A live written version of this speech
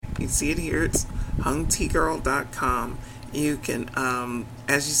see it here. It's hungtgirl.com. You can,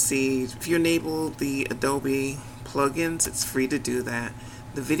 as you see, if you enable the Adobe plugins, it's free to do that.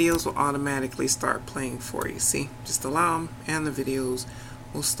 The videos will automatically start playing for you. See, just allow them and the videos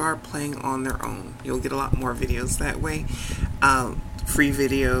will start playing on their own. You'll get a lot more videos that way. Free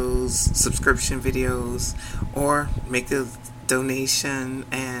videos, subscription videos, or make a donation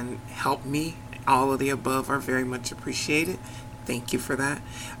and help me. All of the above are very much appreciated. Thank you for that.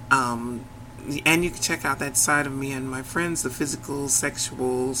 And you can check out that side of me and my friends, the physical,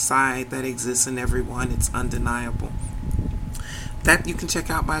 sexual side that exists in everyone. It's undeniable. That you can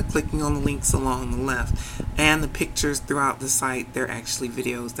check out by clicking on the links along the left. And the pictures throughout the site, they're actually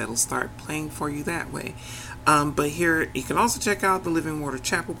videos that'll start playing for you that way. But here, you can also check out the Living Water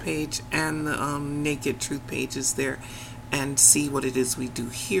Chapel page and the Naked Truth pages there and see what it is we do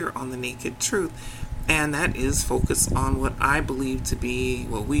here on the Naked Truth. And that is focus on what I believe to be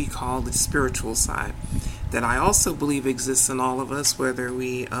what we call the spiritual side, that I also believe exists in all of us, whether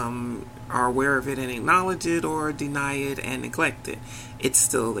we are aware of it and acknowledge it or deny it and neglect it. It's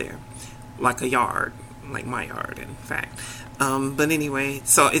still there, like a yard, like my yard, in fact. But anyway,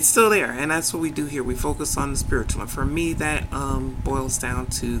 so it's still there, and that's what we do here. We focus on the spiritual. And for me, that boils down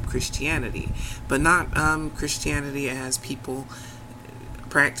to Christianity, but not Christianity as people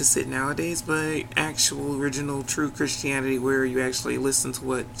practice it nowadays, but actual, original, true Christianity, where you actually listen to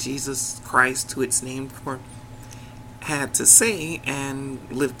what Jesus Christ, who it's named for, had to say and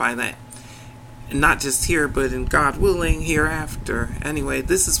live by that. And not just here, but in God willing, hereafter. Anyway,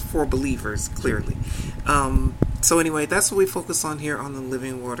 this is for believers, clearly. So anyway, that's what we focus on here on the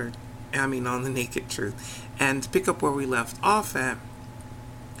Living Water, on the Naked Truth. And to pick up where we left off at,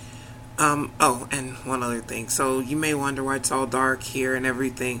 oh, and one other thing. So you may wonder why it's all dark here and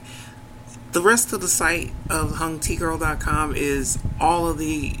everything. The rest of the site of hungtgirl.com is all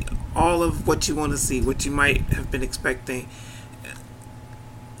of what you want to see, what you might have been expecting.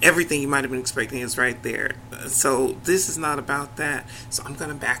 Everything you might have been expecting is right there. So this is not about that. So I'm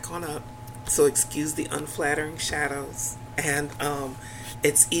going to back on up. So excuse the unflattering shadows. And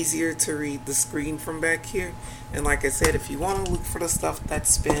it's easier to read the screen from back here. And like I said, if you want to look for the stuff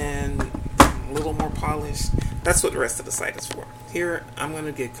that's been a little more polished, that's what the rest of the site is for. Here, I'm going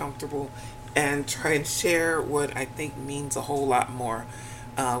to get comfortable and try and share what I think means a whole lot more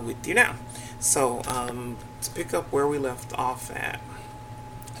with you now. So to pick up where we left off at,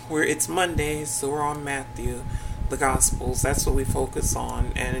 where it's Monday, so we're on Matthew, the Gospels. That's what we focus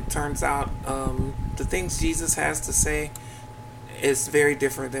on. And it turns out the things Jesus has to say is very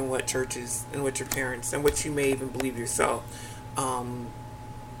different than what churches and what your parents and what you may even believe yourself,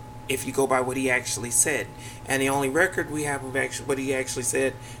 if you go by what he actually said. And the only record we have of what he actually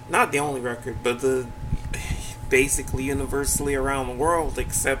said, not the only record, but the basically universally around the world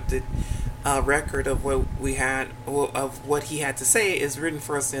accepted record of what we had, of what he had to say, is written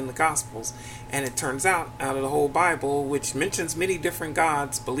for us in the Gospels. And it turns out of the whole Bible, which mentions many different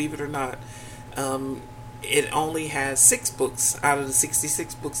gods, believe it or not, it only has 6 books out of the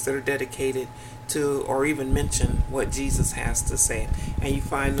 66 books that are dedicated to or even mention what Jesus has to say. And you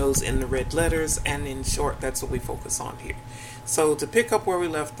find those in the red letters, and in short, that's what we focus on here. So to pick up where we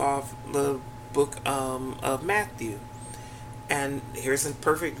left off, the book of Matthew. And here's a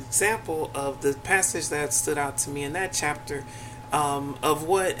perfect example of the passage that stood out to me in that chapter, of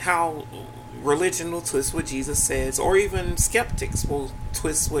how religion will twist what Jesus says, or even skeptics will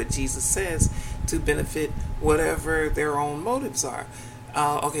twist what Jesus says to benefit whatever their own motives are.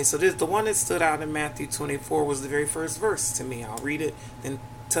 Okay, so the one that stood out in Matthew 24 was the very first verse to me. I'll read it and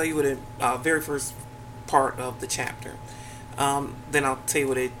tell you what the very first part of the chapter. Then I'll tell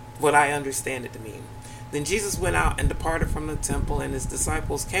you what I understand it to mean. Then Jesus went out and departed from the temple, and his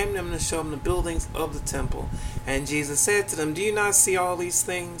disciples came to him to show him the buildings of the temple. And Jesus said to them, "Do you not see all these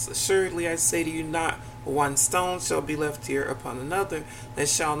things? Assuredly I say to you, not one stone shall be left here upon another that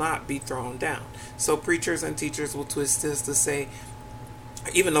shall not be thrown down." So preachers and teachers will twist this to say,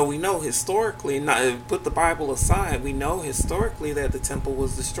 even though we know historically, put the Bible aside, we know historically that the temple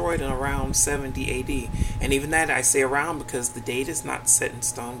was destroyed in around 70 AD. And even that I say around because the date is not set in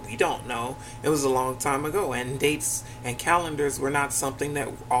stone. We don't know. It was a long time ago. And dates and calendars were not something that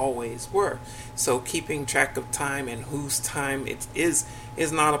always were. So keeping track of time and whose time it is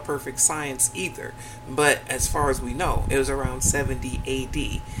not a perfect science either. But as far as we know, it was around 70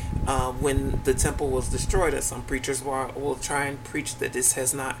 AD. When the temple was destroyed, as some preachers will try and preach that this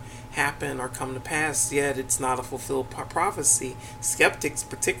has not happened or come to pass yet, it's not a fulfilled prophecy. Skeptics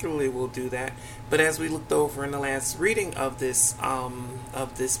particularly will do that. But as we looked over in the last reading of this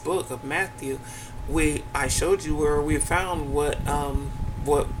book of Matthew, I showed you where we found what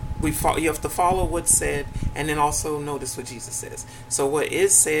you have to follow what's said, and then also notice what Jesus says. So what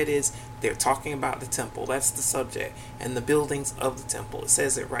is said is they're talking about the temple. That's the subject, and the buildings of the temple. It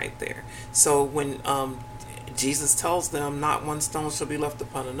says it right there. So when Jesus tells them not one stone shall be left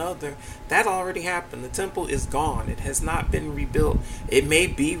upon another, that already happened. The temple is gone. It has not been rebuilt. It may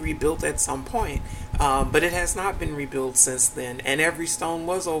be rebuilt at some point, but it has not been rebuilt since then. And every stone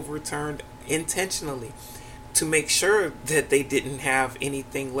was overturned intentionally to make sure that they didn't have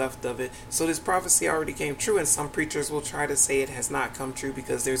anything left of it. So this prophecy already came true, and some preachers will try to say it has not come true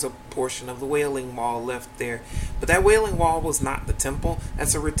because there's a portion of the Wailing Wall left there. But that Wailing Wall was not the temple.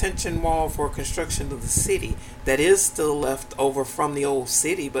 That's a retention wall for construction of the city that is still left over from the old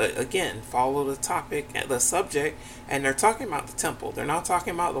city. But again, follow the topic, the subject, and they're talking about the temple. They're not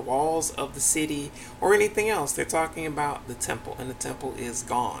talking about the walls of the city or anything else. They're talking about the temple, and the temple is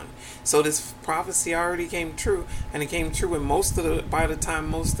gone. So this prophecy already came true, and it came true when by the time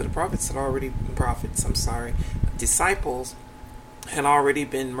most of the disciples had already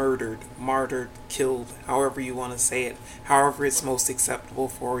been murdered, martyred, killed, however you want to say it, however it's most acceptable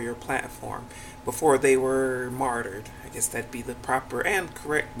for your platform, before they were martyred. I guess that'd be the proper and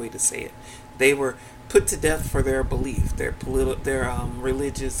correct way to say it. They were put to death for their belief, their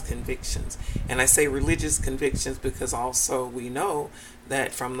religious convictions. And I say religious convictions because also we know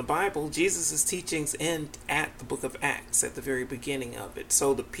that from the Bible, Jesus' teachings end at the book of Acts, at the very beginning of it.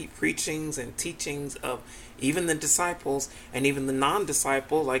 So the preachings and teachings of even the disciples and even the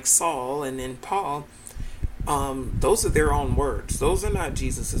non-disciple like Saul and then Paul, those are their own words. Those are not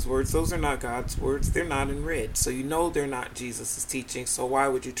Jesus's words. Those are not God's words. They're not in red. So you know they're not Jesus's teaching. So why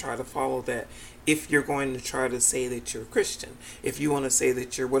would you try to follow that if you're going to try to say that you're a Christian? If you want to say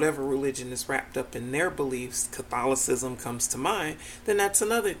that you're whatever religion is wrapped up in their beliefs, Catholicism comes to mind, then that's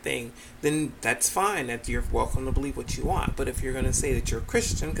another thing. Then that's fine. That you're welcome to believe what you want. But if you're going to say that you're a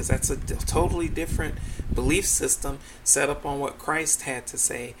Christian, because that's a totally different belief system set up on what Christ had to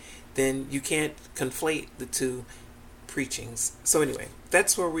say, then you can't conflate the two preachings. So anyway,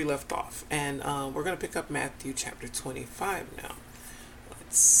 that's where we left off. And we're going to pick up Matthew chapter 25 now.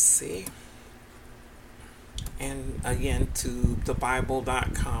 Let's see. And again, to the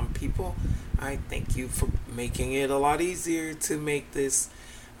Bible.com people, I thank you for making it a lot easier to make this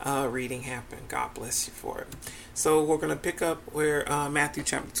reading happen. God bless you for it. So we're going to pick up where Matthew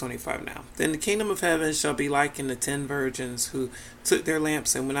chapter 25 now. Then the kingdom of heaven shall be likened to 10 virgins who took their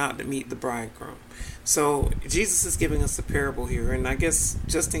lamps and went out to meet the bridegroom. So Jesus is giving us a parable here. And I guess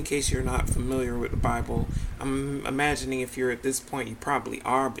just in case you're not familiar with the Bible, I'm imagining if you're at this point, you probably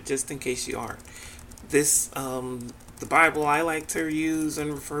are. But just in case you aren't, the Bible I like to use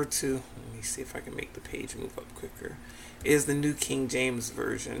and refer to, let me see if I can make the page move up quicker, is the New King James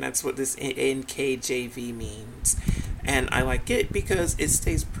Version. That's what this NKJV means. And I like it because it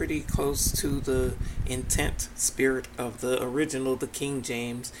stays pretty close to the intent, spirit of the original, the King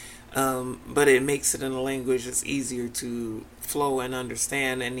James. But it makes it in a language that's easier to flow and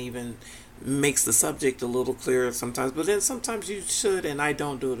understand, and even makes the subject a little clearer sometimes. But then sometimes you should, and I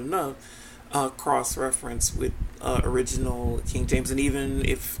don't do it enough, cross-reference with original King James. And even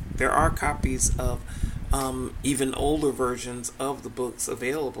if there are copies of even older versions of the books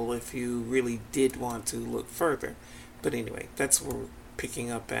available, if you really did want to look further. But anyway, that's where we're picking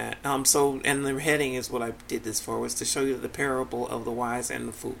up at. And the heading is what I did this for, was to show you the parable of the wise and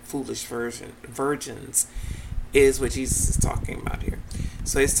the foolish virgins is what Jesus is talking about here.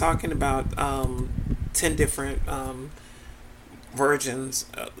 So he's talking about 10 different virgins,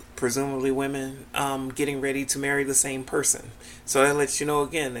 presumably women, getting ready to marry the same person. So that lets you know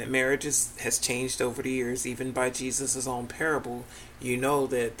again that marriage has changed over the years. Even by Jesus' own parable, you know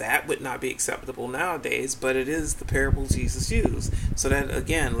that would not be acceptable nowadays, but it is the parable Jesus used. So that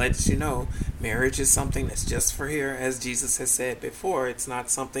again lets you know marriage is something that's just for here. As Jesus has said before, it's not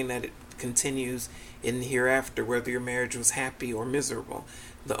something that it continues in the hereafter, whether your marriage was happy or miserable.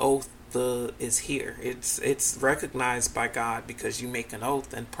 The oath is here. It's recognized by God because you make an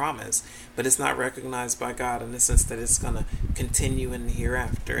oath and promise, but it's not recognized by God in the sense that it's going to continue in the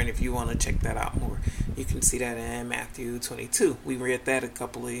hereafter. And if you want to check that out more, you can see that in Matthew 22. We read that a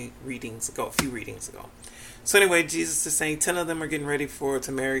few readings ago. So anyway, Jesus is saying 10 of them are getting ready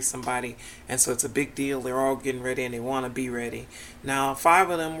to marry somebody, and so it's a big deal. They're all getting ready and they want to be ready. Now 5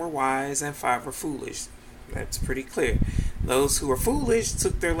 of them were wise and 5 were foolish. That's pretty clear. Those who were foolish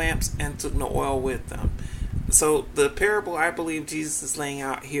took their lamps and took no oil with them. So the parable I believe Jesus is laying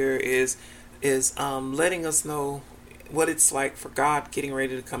out here is letting us know what it's like for God getting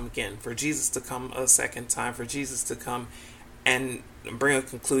ready to come again, for Jesus to come a second time, for Jesus to come and bring a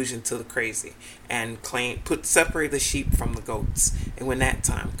conclusion to the crazy and separate the sheep from the goats. And when that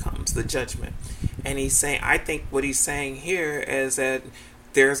time comes, comes the judgment. And he's saying, I think what he's saying here is that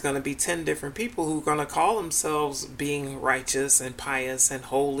there's going to be 10 different people who are going to call themselves being righteous and pious and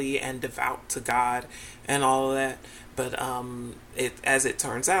holy and devout to God and all of that. But as it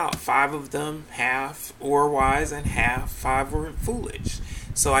turns out, 5 of them, half were wise and 5 were foolish.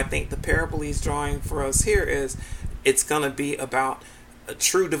 So I think the parable he's drawing for us here is it's going to be about a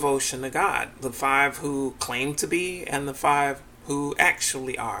true devotion to God. The 5 who claim to be and the 5 who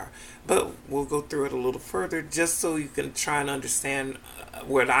actually are. But we'll go through it a little further just so you can try and understand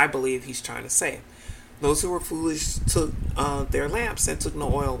what I believe he's trying to say. Those who were foolish took their lamps and took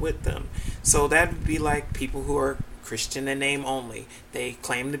no oil with them. So that would be like people who are Christian in name only. They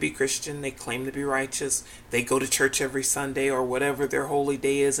claim to be Christian. They claim to be righteous. They go to church every Sunday or whatever their holy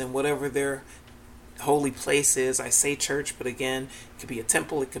day is and whatever their holy place is. I say church, but again, it could be a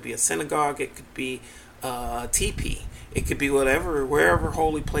temple. It could be a synagogue. It could be a teepee. It could be wherever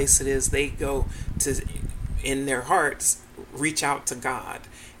holy place it is. They go to, in their hearts, reach out to God.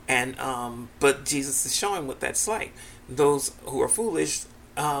 And but Jesus is showing what that's like. Those who are foolish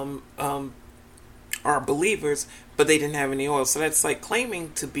are believers, but they didn't have any oil. So that's like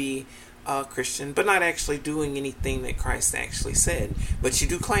claiming to be Christian, but not actually doing anything that Christ actually said. But you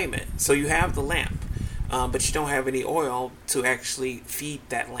do claim it. So you have the lamp, but you don't have any oil to actually feed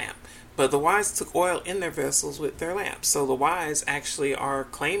that lamp. But the wise took oil in their vessels with their lamps. So the wise actually are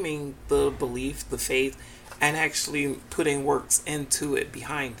claiming the belief, the faith, and actually putting works into it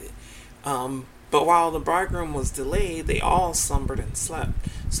behind it. But while the bridegroom was delayed, they all slumbered and slept.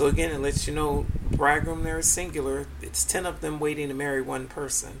 So again, it lets you know, bridegroom there is singular. It's 10 of them waiting to marry one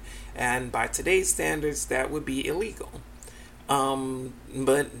person. And by today's standards, that would be illegal.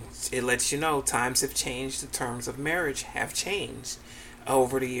 But it lets you know times have changed. The terms of marriage have changed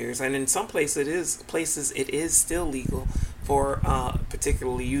over the years. And in some places it is still legal for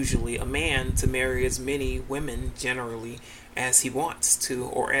particularly usually a man to marry as many women generally as he wants to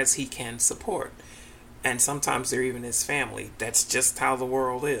or as he can support. And sometimes they're even his family. That's just how the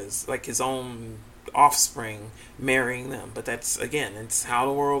world is, like his own offspring marrying them. But that's, again, it's how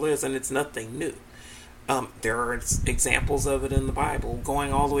the world is, and it's nothing new. There are examples of it in the Bible,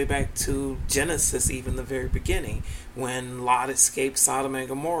 going all the way back to Genesis, even the very beginning, when Lot escaped Sodom and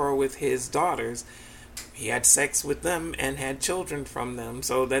Gomorrah with his daughters. He had sex with them and had children from them.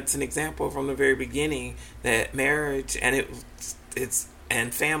 So that's an example from the very beginning that marriage and it's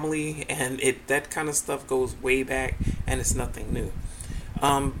and family and that kind of stuff goes way back, and it's nothing new.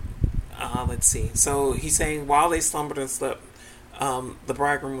 Let's see. So he's saying while they slumbered and slept, the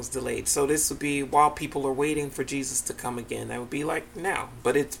bridegroom was delayed. So this would be while people are waiting for Jesus to come again. That would be like now,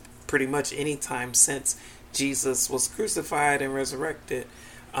 but it's pretty much any time since Jesus was crucified and resurrected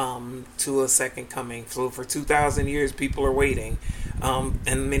to a second coming. So for 2,000 years, people are waiting.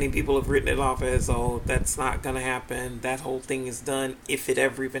 And many people have written it off as, oh, that's not going to happen. That whole thing is done, if it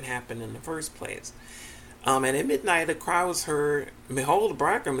ever even happened in the first place. And at midnight, a cry was heard, behold, the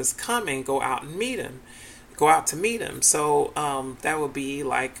bridegroom is coming, go out and meet him. Go out to meet him. So that would be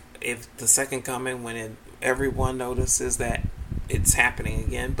like if the second coming, when everyone notices that it's happening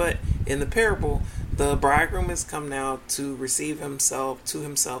again. But in the parable, the bridegroom has come now to receive to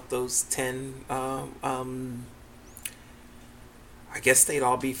himself those 10, I guess they'd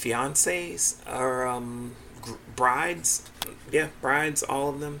all be fiancés or brides. Yeah, brides, all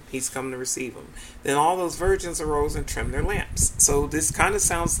of them. He's come to receive them. Then all those virgins arose and trimmed their lamps. So this kind of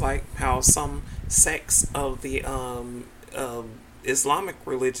sounds like how some sects of the Islamic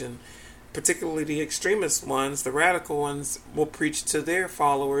religion, particularly the extremist ones, the radical ones, will preach to their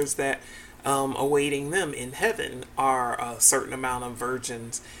followers that awaiting them in heaven are a certain amount of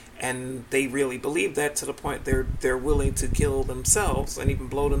virgins, and they really believe that to the point they're willing to kill themselves and even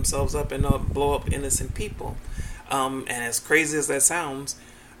blow themselves up and blow up innocent people. And as crazy as that sounds,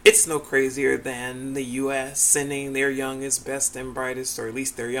 it's no crazier than the U.S. sending their youngest, best, and brightest, or at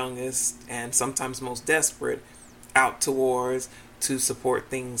least their youngest and sometimes most desperate, out to wars to support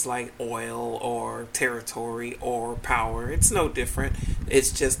things like oil or territory or power. It's no different.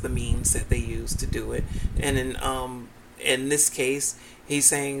 It's just the means that they use to do it. And in this case, he's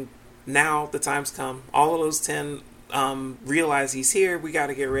saying, now the time's come. All of those 10 realize he's here. We got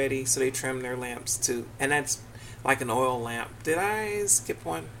to get ready. So they trim their lamps too. And that's like an oil lamp. Did I skip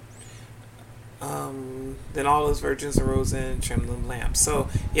one? Then all those virgins arose and trimmed the lamps. So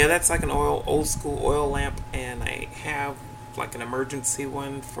yeah, that's like an old school oil lamp. And I have like an emergency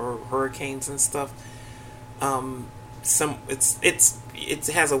one for hurricanes and stuff. It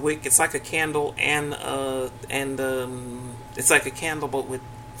has a wick. It's like a candle and it's like a candle but with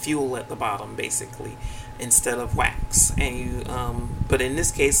fuel at the bottom, basically. instead of wax. And you, but in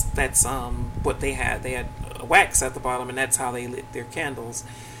this case, that's what they had. They had wax at the bottom, and that's how they lit their candles,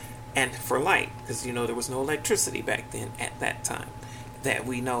 and for light, because there was no electricity back then at that time that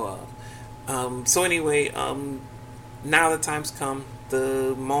we know of. So anyway, now the time's come,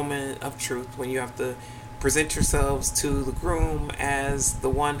 the moment of truth, when you have to present yourselves to the groom as the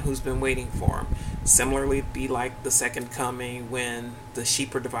one who's been waiting for him. Similarly, it'd be like the second coming when the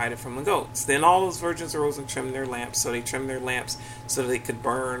sheep are divided from the goats. Then all those virgins arose and trimmed their lamps. So they trimmed their lamps so that they could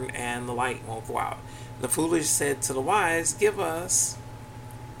burn and the light won't go out. The foolish said to the wise, give us.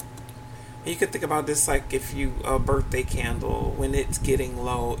 You could think about this like if you a birthday candle, when it's getting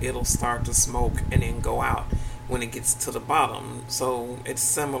low, it'll start to smoke and then go out when it gets to the bottom. So it's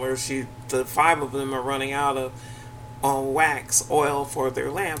similar. The 5 of them are running out of wax oil for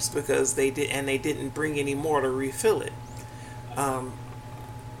their lamps because they didn't bring any more to refill it. I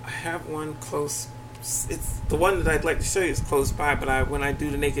have one close. It's the one that I'd like to show you is close by, but when I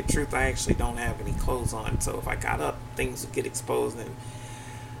do the Naked Truth, I actually don't have any clothes on. So if I got up, things would get exposed, and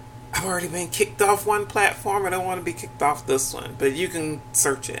I've already been kicked off one platform. I don't want to be kicked off this one, but you can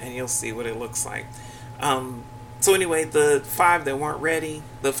search it and you'll see what it looks like. So anyway, the 5 that weren't ready,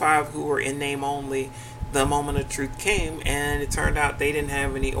 the 5 who were in name only, the moment of truth came, and it turned out they didn't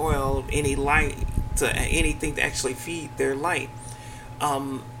have any oil, any light, anything to actually feed their light.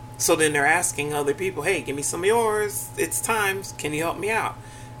 So then they're asking other people, hey, give me some of yours. It's time. Can you help me out?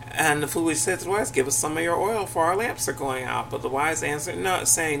 And the foolish said to the wise, give us some of your oil, for our lamps are going out. But the wise answered, no,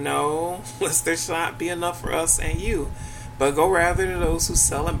 saying, no, lest there shall not be enough for us and you. But go rather to those who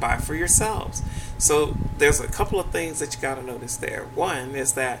sell and buy for yourselves. So there's a couple of things that you got to notice there. One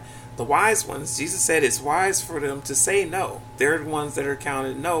is that the wise ones, Jesus said it's wise for them to say no. They're the ones that are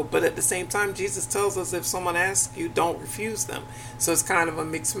counted no. But at the same time, Jesus tells us if someone asks you, don't refuse them. So it's kind of a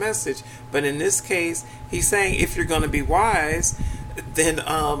mixed message. But in this case, he's saying if you're going to be wise, then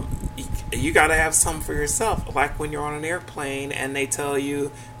you got to have some for yourself. Like when you're on an airplane and they tell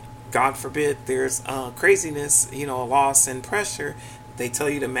you, God forbid, there's craziness, a loss and pressure. They tell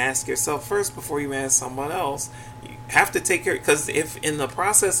you to mask yourself first before you mask someone else. You have to take care, because if in the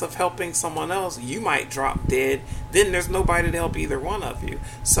process of helping someone else, you might drop dead, then there's nobody to help either one of you.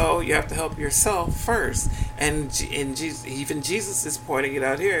 So you have to help yourself first. And even Jesus is pointing it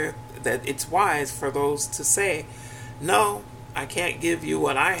out here that it's wise for those to say, no, I can't give you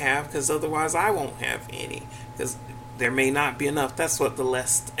what I have because otherwise I won't have any. Because there may not be enough. That's what the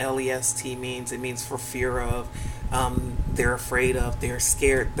lest, L-E-S-T means. It means for fear of. They're afraid of. They're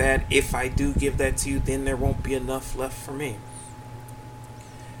scared that if I do give that to you, then there won't be enough left for me.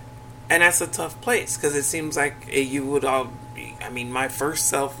 And that's a tough place because it seems like you would all. My first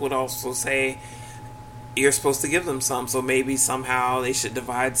self would also say you're supposed to give them some. So maybe somehow they should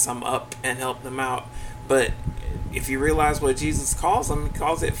divide some up and help them out. But if you realize what Jesus calls them, he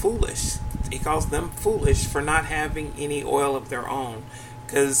calls it foolish. He calls them foolish for not having any oil of their own.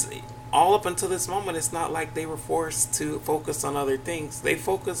 Because all up until this moment, it's not like they were forced to focus on other things. They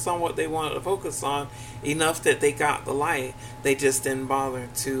focused on what they wanted to focus on enough that they got the light. They just didn't bother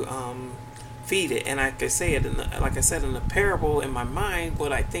to feed it. And like I said in the parable, in my mind,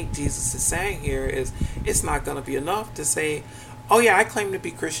 what I think Jesus is saying here is it's not going to be enough to say, oh yeah, I claim to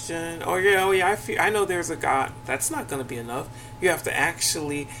be Christian. Oh yeah, I know there's a God. That's not going to be enough. You have to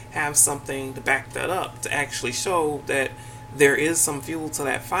actually have something to back that up, to actually show that there is some fuel to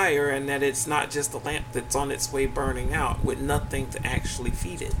that fire and that it's not just a lamp that's on its way burning out with nothing to actually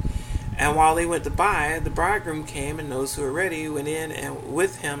feed it. And while they went to buy, the bridegroom came, and those who were ready went in and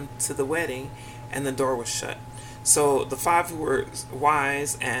with him to the wedding, and the door was shut. So the 5 who were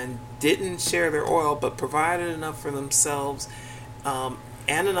wise and didn't share their oil but provided enough for themselves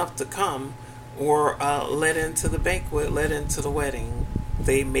and enough to come were led into the banquet, led into the wedding.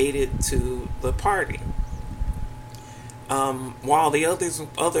 They made it to the party. While the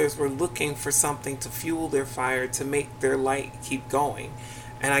others were looking for something to fuel their fire, to make their light keep going.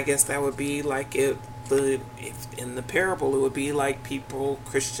 And I guess that would be like if in the parable, it would be like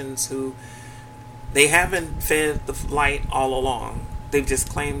Christians who they haven't fed the light all along. They've just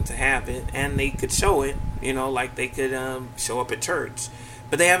claimed to have it, and they could show it, like they could show up at church.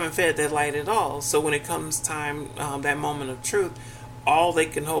 But they haven't fed that light at all. So when it comes time, that moment of truth, all they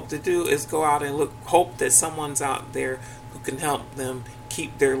can hope to do is go out and hope that someone's out there who can help them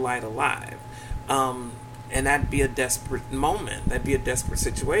keep their light alive. And that'd be a desperate moment. That'd be a desperate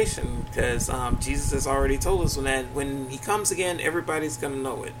situation because Jesus has already told us when he comes again, everybody's going to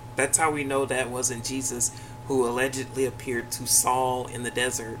know it. That's how we know that wasn't Jesus who allegedly appeared to Saul in the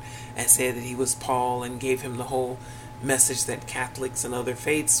desert and said that he was Paul and gave him the whole message that Catholics and other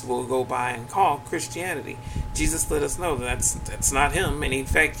faiths will go by and call Christianity. Jesus let us know that's not him, and in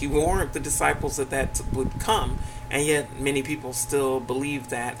fact, he warned the disciples that would come, and yet many people still believe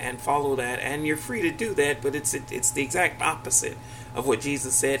that and follow that, and you're free to do that, but it's the exact opposite of what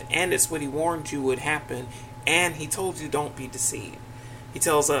Jesus said, and it's what he warned you would happen, and he told you don't be deceived. He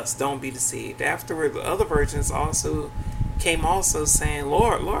tells us don't be deceived. Afterward, the other virgins came saying,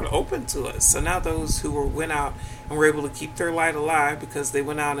 Lord, open to us. So now those who went out and were able to keep their light alive because they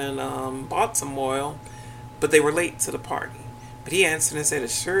went out and bought some oil, but they were late to the party. But he answered and said,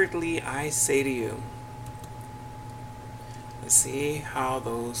 assuredly I say to you. Let's see how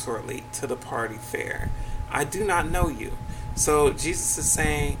those who are late to the party fare. I do not know you. So Jesus is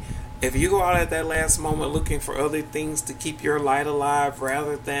saying, if you go out at that last moment looking for other things to keep your light alive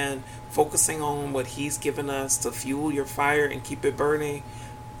rather than focusing on what he's given us to fuel your fire and keep it burning,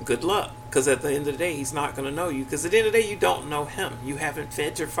 good luck. Because at the end of the day, he's not going to know you. Because at the end of the day, you don't know him. You haven't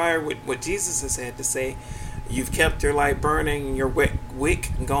fed your fire with what Jesus has had to say. You've kept your light burning and your wick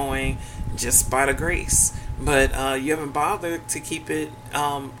going just by the grace. But you haven't bothered to keep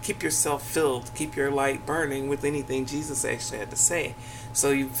yourself filled, keep your light burning with anything Jesus actually had to say.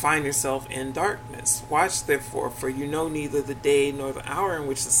 So you find yourself in darkness. Watch therefore, for you know neither the day nor the hour in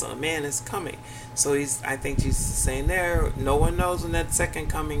which the Son of Man is coming. So I think Jesus is saying there, no one knows when that second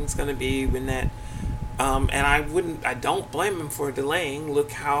coming is going to be, when that, and I don't blame him for delaying.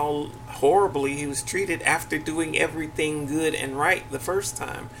 Look how horribly he was treated after doing everything good and right the first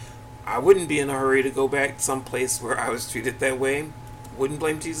time. I wouldn't be in a hurry to go back to some place where I was treated that way. Wouldn't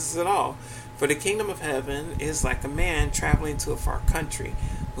blame Jesus at all. For the kingdom of heaven is like a man traveling to a far country,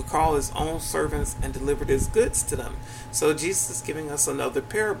 who called his own servants and delivered his goods to them. So Jesus is giving us another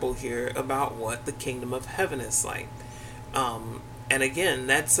parable here about what the kingdom of heaven is like. And again,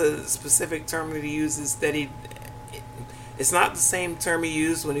 that's a specific term that he uses it's not the same term he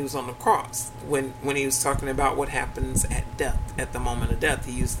used when he was on the cross. When he was talking about what happens at death, at the moment of death,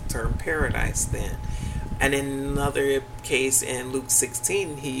 he used the term paradise then. And in another case, in Luke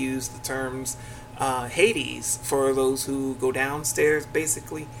 16, he used the terms Hades for those who go downstairs,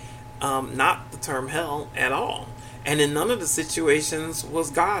 basically. Not the term hell at all. And in none of the situations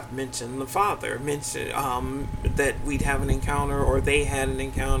was God mentioned, the Father mentioned that we'd have an encounter or they had an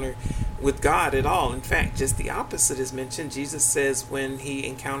encounter with God at all. In fact, just the opposite is mentioned. Jesus says when he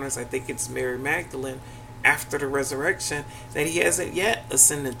encounters, I think it's Mary Magdalene, after the resurrection, that he hasn't yet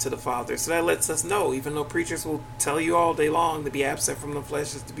ascended to the Father. So that lets us know, even though preachers will tell you all day long to be absent from the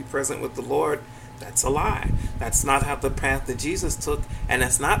flesh is to be present with the Lord, that's a lie. That's not how the path that Jesus took, and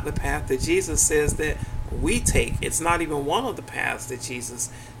that's not the path that Jesus says that we take. It's not even one of the paths that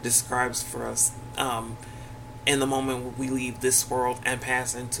Jesus describes for us in the moment when we leave this world and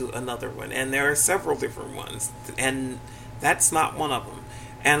pass into another one. And there are several different ones, and that's not one of them.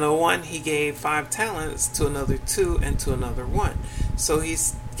 And the one he gave 5 talents, to another 2, and to another 1. So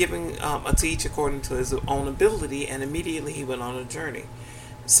he's giving to each according to his own ability, and immediately he went on a journey.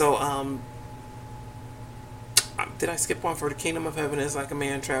 So, did I skip one? For the kingdom of heaven is like a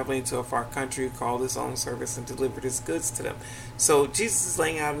man traveling to a far country who called his own servants and delivered his goods to them. So Jesus is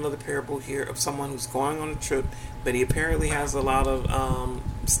laying out another parable here of someone who's going on a trip, but he apparently has a lot of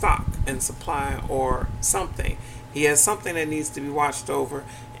stock and supply or something. He has something that needs to be watched over,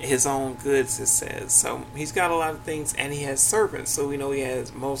 his own goods, it says. So he's got a lot of things, and he has servants, so we know he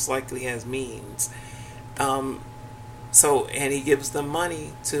most likely has means. And he gives them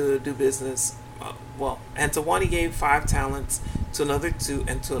money to do business. And to one he gave 5 talents, to another 2,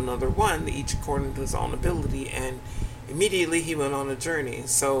 and to another 1, each according to his own ability. And immediately he went on a journey.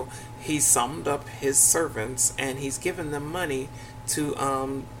 So he summed up his servants, and he's given them money to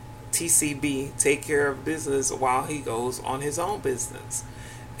TCB, take care of business, while he goes on his own business.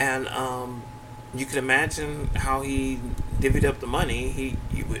 And you can imagine how he divvied up the money.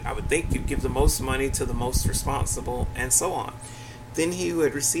 I would think you'd give the most money to the most responsible, and so on. Then he who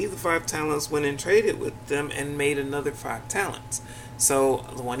had received the 5 talents went and traded with them and made another 5 talents. So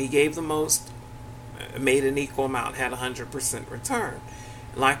the one he gave the most made an equal amount, had 100% return.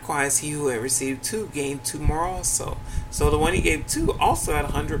 Likewise, he who had received 2 gained 2 more also. So the one he gave 2 also had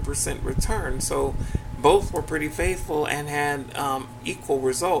 100% return. So both were pretty faithful and had equal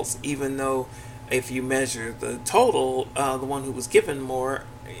results, even though if you measure the total, the one who was given more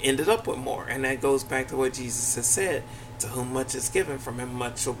ended up with more. And that goes back to what Jesus has said, to whom much is given, from him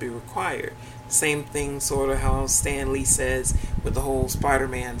much shall be required. Same thing sort of how Stan Lee says with the whole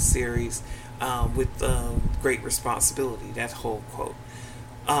Spider-Man series, with great responsibility, that whole quote.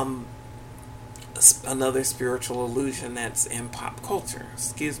 Another spiritual illusion that's in pop culture.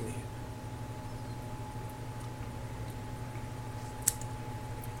 Excuse me.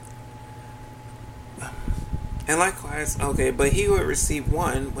 And likewise, okay, but he who had received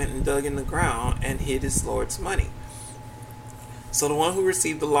one went and dug in the ground and hid his Lord's money. So the one who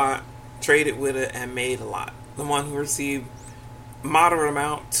received a lot traded with it and made a lot. The one who received moderate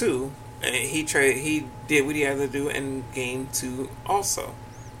amount too, he did what he had to do and gained two also.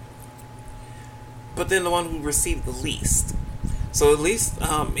 But then the one who received the least, so at least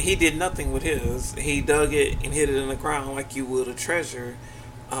he did nothing with his. He dug it and hid it in the ground like you would a treasure,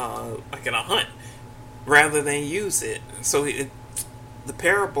 like in a hunt, rather than use it. So the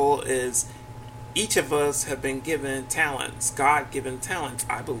parable is, each of us have been given talents, God-given talents,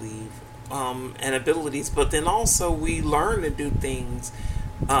 I believe, and abilities. But then also we learn to do things.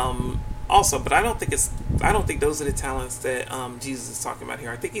 Also, but I don't think those are the talents that Jesus is talking about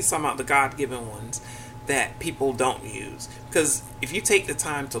here. I think he's talking about the God-given ones that people don't use. Because if you take the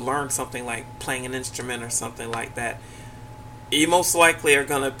time to learn something like playing an instrument or something like that, you most likely are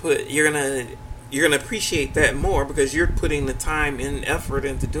gonna appreciate that more because you're putting the time and effort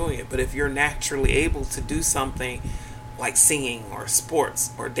into doing it. But if you're naturally able to do something like singing or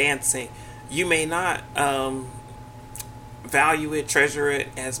sports or dancing, you may not value it, treasure it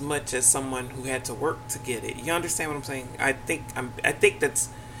as much as someone who had to work to get it. You understand what I'm saying? I think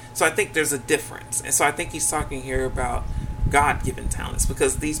there's a difference. And so I think he's talking here about God-given talents,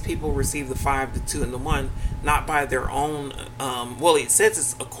 because these people receive the 5, the 2, and the 1 not by their own, it says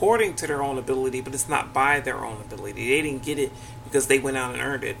it's according to their own ability, but it's not by their own ability. They didn't get it because they went out and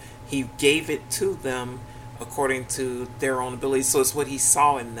earned it. He gave it to them according to their own ability. So it's what he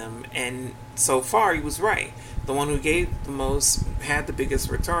saw in them, and so far he was right. The one who gave the most had the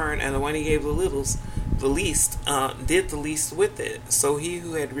biggest return, and the one he gave the least did the least with it. So he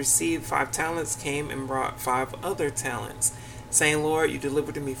who had received 5 talents came and brought 5 other talents, saying, Lord, you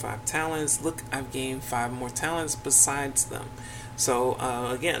delivered to me 5 talents. Look, I've gained 5 more talents besides them. So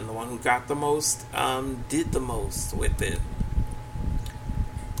again, the one who got the most did the most with it.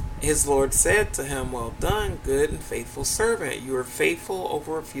 His Lord said to him, well done, good and faithful servant. You are faithful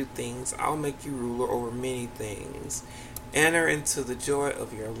over a few things. I'll make you ruler over many things. Enter into the joy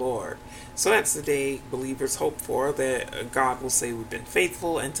of your Lord. So that's the day believers hope for, that God will say we've been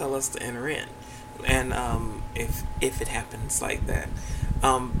faithful and tell us to enter in. And if it happens like that.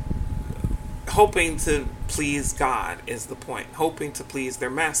 Hoping to please God is the point. Hoping to please their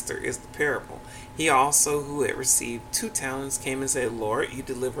master is the parable. He also, who had received 2 talents, came and said, Lord, you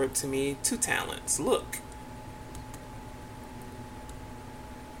delivered to me 2 talents. Look,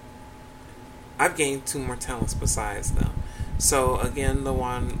 I've gained 2 more talents besides them. So again, the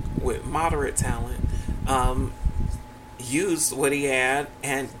one with moderate talent used what he had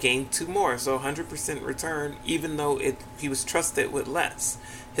and gained 2 more. So 100% return, even though he was trusted with less.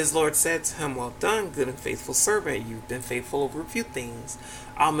 His Lord said to him, well done, good and faithful servant. You've been faithful over a few things.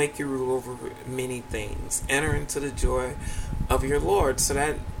 I'll make you rule over many things. Enter into the joy of your Lord. So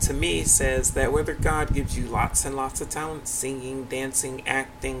that, to me, says that whether God gives you lots and lots of talents, singing, dancing,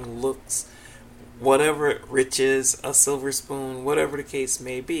 acting, looks, whatever, riches, a silver spoon, whatever the case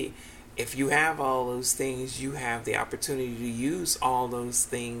may be, if you have all those things, you have the opportunity to use all those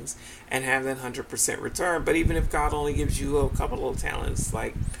things and have that 100% return. But even if God only gives you a couple of talents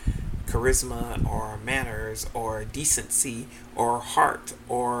like charisma or manners or decency or heart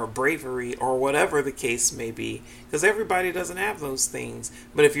or bravery or whatever the case may be, because everybody doesn't have those things,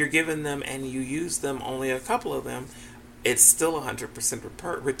 but if you're given them and you use them, only a couple of them, it's still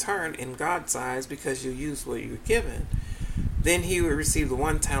 100% return in God's eyes because you use what you're given. Then he who received the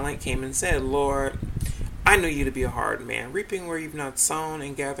 1 talent came and said, Lord, I knew you to be a hard man, reaping where you've not sown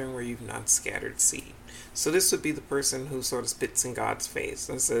and gathering where you've not scattered seed. So this would be the person who sort of spits in God's face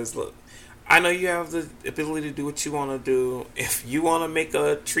and says, look, I know you have the ability to do what you want to do. If you want to make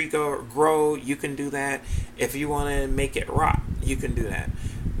a tree grow, you can do that. If you want to make it rot, you can do that.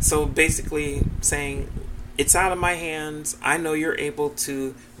 So basically saying, it's out of my hands. I know you're able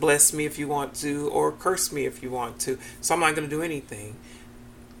to bless me if you want to, or curse me if you want to. So I'm not going to do anything.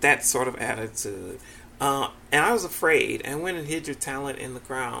 That sort of attitude. And I was afraid and went and hid your talent in the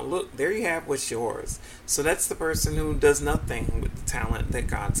ground. Look, there you have what's yours. So that's the person who does nothing with the talent that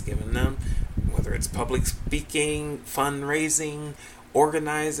God's given them, whether it's public speaking, fundraising,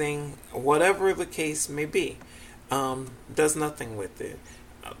 organizing, whatever the case may be. Does nothing with it.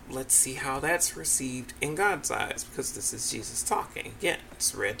 Let's see how that's received in God's eyes, because this is Jesus talking. Again,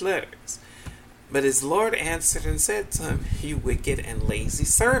 it's red letters. But his Lord answered and said to him, you wicked and lazy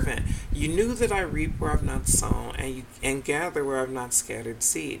servant, you knew that I reap where I've not sown and gather where I've not scattered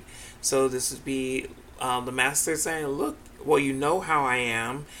seed. So this would be the master saying, look, well, you know how I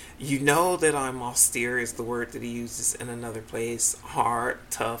am. You know that I'm austere is the word that he uses in another place. Hard,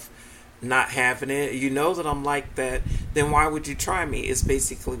 tough, not having it, you know that I'm like that, then why would you try me? Is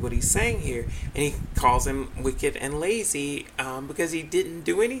basically what he's saying here. And he calls him wicked and lazy, because he didn't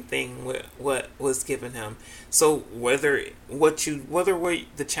do anything with what was given him. So whether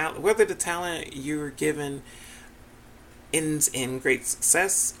the talent you're given ends in great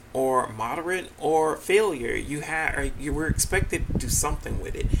success or moderate or failure, you were expected to do something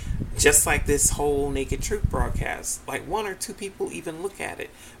with it. Just like this whole Naked Truth broadcast, like one or two people even look at it,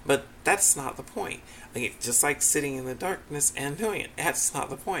 but that's not the point. Like, just like sitting in the darkness and doing it, that's not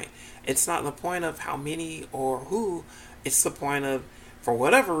the point. It's not the point of how many or who. It's the point of, for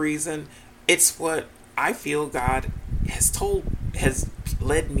whatever reason, it's what I feel God has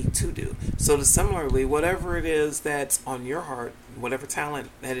led me to do. So similarly, whatever it is that's on your heart, whatever talent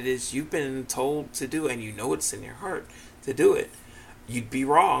that it is you've been told to do, and you know it's in your heart to do it, you'd be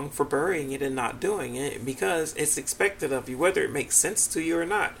wrong for burying it and not doing it, because it's expected of you, whether it makes sense to you or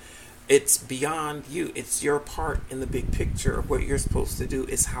not. It's beyond you. It's your part in the big picture of what you're supposed to do,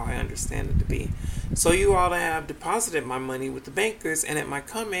 is how I understand it to be. So you ought to have deposited my money with the bankers, and at my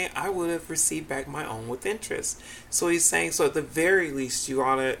coming, I would have received back my own with interest. So he's saying, so at the very least, you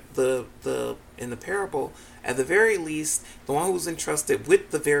ought to, in the parable, at the very least, the one who's entrusted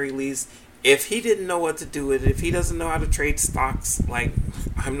with the very least, if he didn't know what to do with it, if he doesn't know how to trade stocks, like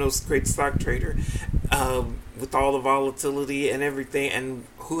I'm no great stock trader, with all the volatility and everything, and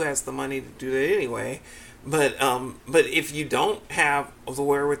who has the money to do that anyway? But if you don't have the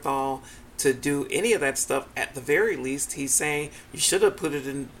wherewithal to do any of that stuff, at the very least, he's saying you should have put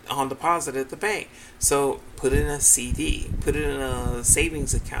it on deposit at the bank. So put it in a CD, put it in a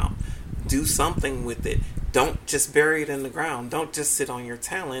savings account, do something with it. Don't just bury it in the ground. Don't just sit on your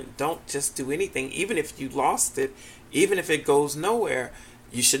talent. Don't just do anything. Even if you lost it, even if it goes nowhere,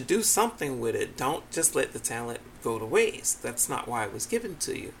 you should do something with it. Don't just let the talent go to waste. That's not why it was given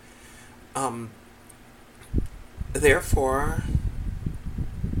to you. Therefore,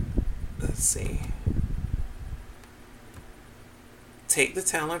 let's see. Take the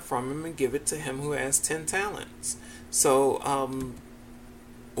talent from him and give it to him who has 10 talents. So,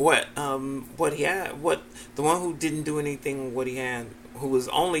 what he had, the one who didn't do anything with what he had, who was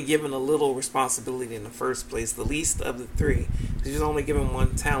only given a little responsibility in the first place, the least of the three, he was only given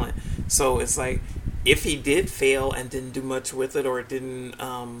one talent. So it's like, if he did fail and didn't do much with it, or it didn't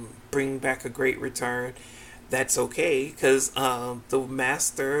bring back a great return, that's okay, because the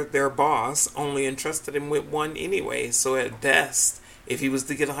master, their boss, only entrusted him with one anyway. So at best, if he was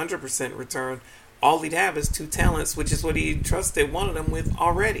to get 100% return, all he'd have is 2 talents, which is what he trusted one of them with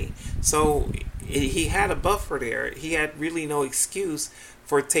already. So he had a buffer there. He had really no excuse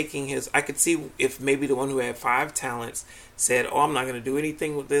for taking his... I could see if maybe the one who had 5 talents said, oh, I'm not going to do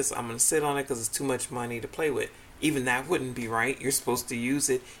anything with this. I'm going to sit on it because it's too much money to play with. Even that wouldn't be right. You're supposed to use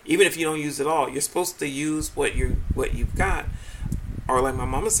it. Even if you don't use it all, you're supposed to use what you've got. Or like my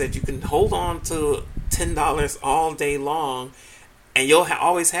mama said, you can hold on to $10 all day long, and you'll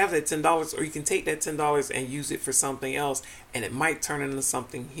always have that $10, or you can take that $10 and use it for something else, and it might turn into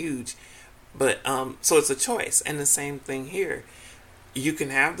something huge. But so it's a choice. And the same thing here. You can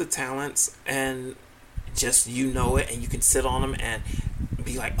have the talents and just it, and you can sit on them and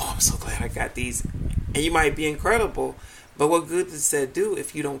be like, oh, I'm so glad I got these. And you might be incredible, but what good does that do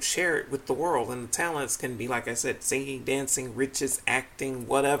if you don't share it with the world? And the talents can be, like I said, singing, dancing, riches, acting,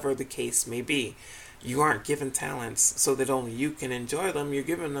 whatever the case may be. You aren't given talents so that only you can enjoy them. You're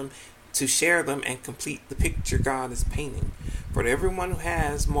given them to share them and complete the picture God is painting. For everyone who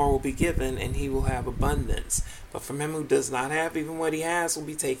has, more will be given, and he will have abundance. But from him who does not have, even what he has will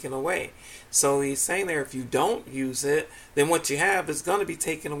be taken away. So he's saying there, if you don't use it, then what you have is going to be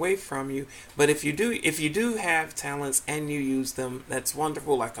taken away from you. But if you do have talents and you use them, that's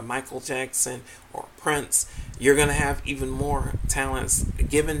wonderful, like a Michael Jackson or Prince. You're going to have even more talents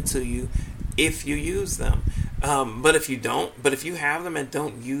given to you if you use them. But if you have them and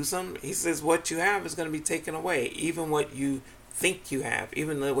don't use them, he says what you have is going to be taken away. Even what you think you have,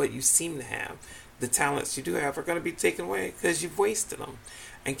 even what you seem to have, the talents you do have are going to be taken away because you've wasted them.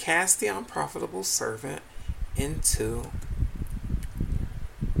 And cast the unprofitable servant into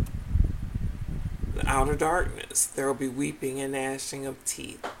the outer darkness. There will be weeping and gnashing of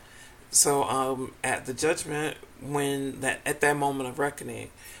teeth. So at the judgment, at that moment of reckoning,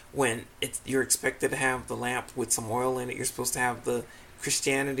 when you're expected to have the lamp with some oil in it, you're supposed to have the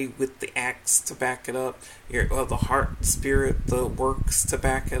Christianity with the acts to back it up, the heart, spirit, the works to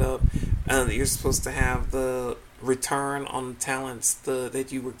back it up. You're supposed to have the return on the talents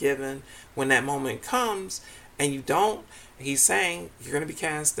that you were given when that moment comes. and you don't, he's saying you're going to be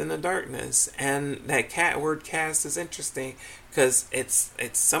cast in the darkness. And that word cast is interesting because it's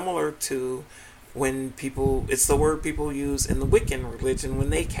similar to when people, it's the word people use in the Wiccan religion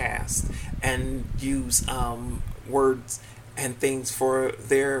when they cast and use words and things for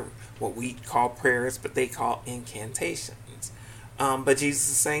their, what we call prayers, but they call incantations. But Jesus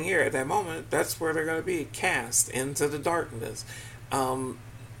is saying here at that moment, that's where they're going to be cast into the darkness.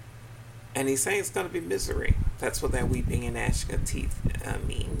 And he's saying it's going to be misery. That's what that weeping and gnashing of teeth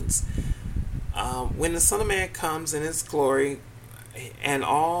means. When the Son of Man comes in his glory and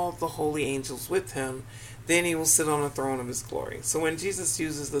all the holy angels with him, then he will sit on the throne of his glory. So when Jesus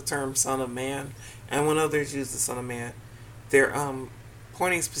uses the term Son of Man, and when others use the Son of Man, they're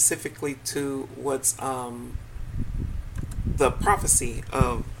pointing specifically to what's the prophecy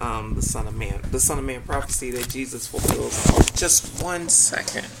of the Son of Man. The Son of Man prophecy that Jesus fulfills. Just 1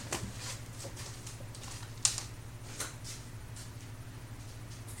 second.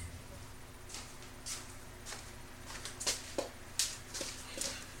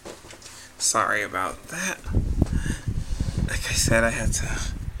 Sorry about that. Like I said, I have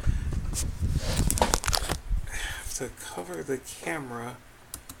to cover the camera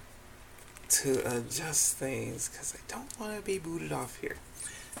to adjust things because I don't want to be booted off here.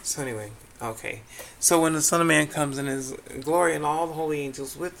 So anyway, okay. So when the Son of Man comes in his glory and all the holy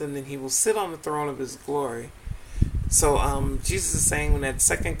angels with him, then he will sit on the throne of his glory. So Jesus is saying when that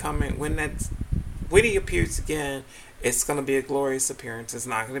second coming, when he appears again, it's going to be a glorious appearance. It's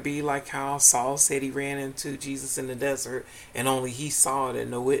not going to be like how Saul said he ran into Jesus in the desert and only he saw it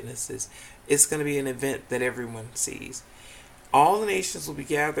and no witnesses. It's going to be an event that everyone sees. All the nations will be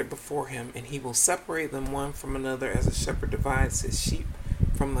gathered before him, and he will separate them one from another as a shepherd divides his sheep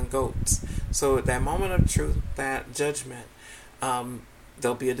from the goats. So at that moment of truth, that judgment,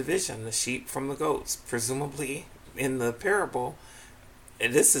 there'll be a division, the sheep from the goats. Presumably in the parable,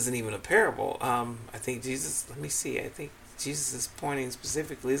 and this isn't even a parable. I think Jesus is pointing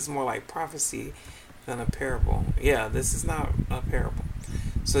specifically, this is more like prophecy than a parable. Yeah, this is not a parable.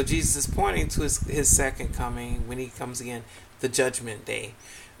 So Jesus is pointing to his second coming when he comes again, the judgment day.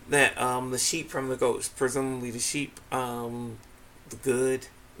 That the sheep from the goats, presumably the sheep, the good,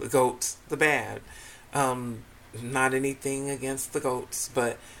 the goats, the bad. Not anything against the goats,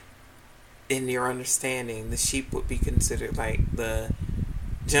 but in your understanding, the sheep would be considered like the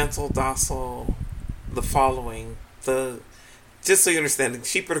gentle, docile, the following, just so you understand, the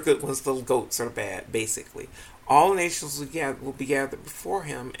sheep are the good ones, the goats are the bad, basically. All nations will be gathered before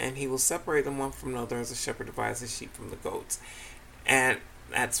him, and he will separate them one from another as a shepherd divides the sheep from the goats. And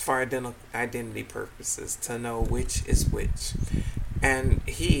that's for identity purposes, to know which is which. And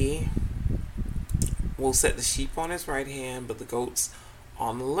he will set the sheep on his right hand, but the goats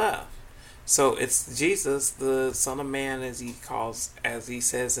on the left. So it's Jesus, the Son of Man, as he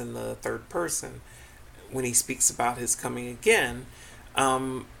says in the third person, when he speaks about his coming again.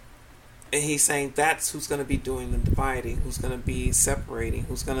 And he's saying that's who's going to be doing the dividing, who's going to be separating,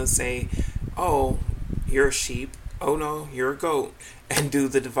 who's going to say, oh, you're a sheep, oh no, you're a goat, and do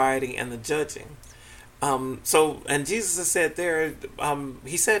the dividing and the judging. And Jesus has said there,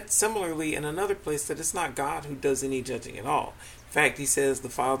 he said similarly in another place that it's not God who does any judging at all. In fact, he says the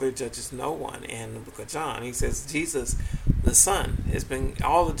Father judges no one in the book of John. He says Jesus, the Son,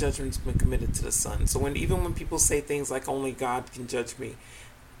 all the judgment's been committed to the Son. So even when people say things like only God can judge me,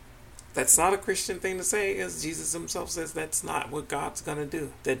 that's not a Christian thing to say, as Jesus himself says that's not what God's going to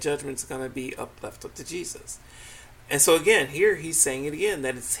do. That judgment's going to be left up to Jesus. And so again, here he's saying it again,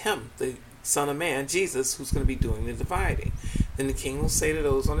 that it's him, the Son of Man, Jesus, who's going to be doing the dividing. Then the King will say to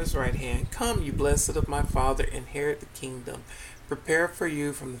those on his right hand, come, you blessed of my Father, inherit the kingdom prepare for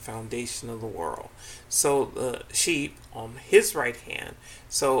you from the foundation of the world. So the sheep on his right hand.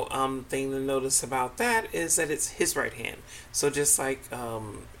 So thing to notice about that is that it's his right hand. So just like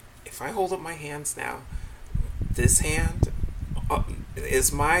if I hold up my hands now, this hand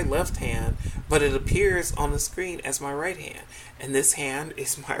is my left hand, but it appears on the screen as my right hand. And this hand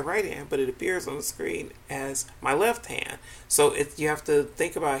is my right hand, but it appears on the screen as my left hand. So you have to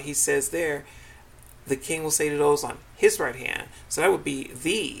think about, he says there, the king will say to those on his right hand. So that would be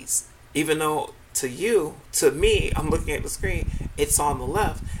these. Even though to me, I'm looking at the screen, it's on the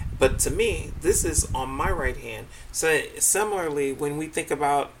left. But to me, this is on my right hand. So similarly, when we think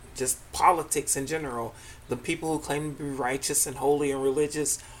about just politics in general, the people who claim to be righteous and holy and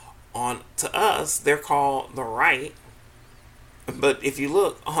religious, to us, they're called the right. But if you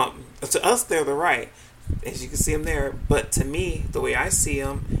look, to us, they're the right, as you can see them there. But to me, the way I see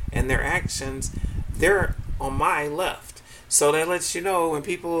them and their actions, they're on my left. So that lets you know when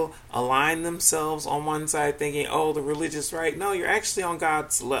people align themselves on one side thinking, oh, the religious right. No, you're actually on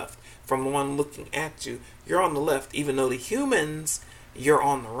God's left. From the one looking at you, you're on the left. Even though the humans, you're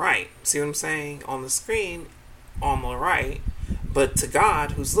on the right. See what I'm saying? On the screen, on the right. But to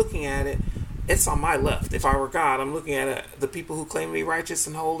God, who's looking at it, it's on my left. If I were God, I'm looking at it. The people who claim to be righteous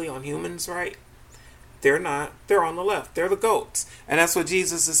and holy on humans' right, they're not. They're on the left. They're the goats. And that's what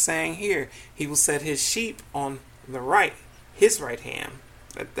Jesus is saying here. He will set his sheep on the right, his right hand.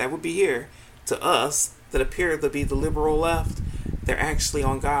 That would be here. To us, that appear to be the liberal left, they're actually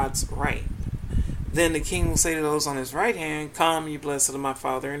on God's right. Then the king will say to those on his right hand, come, you blessed of my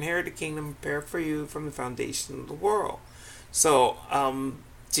Father, inherit the kingdom prepared for you from the foundation of the world. So,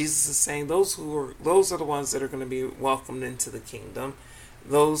 Jesus is saying those are the ones that are going to be welcomed into the kingdom.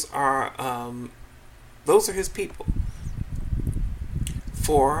 Those are his people.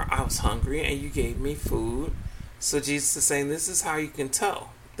 For I was hungry and you gave me food. So Jesus is saying this is how you can tell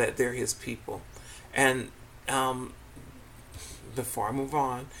that they're his people. And before I move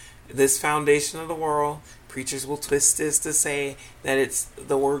on, this foundation of the world, preachers will twist this to say that it's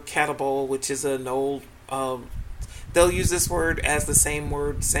the word katabol, which is an old they'll use this word as the same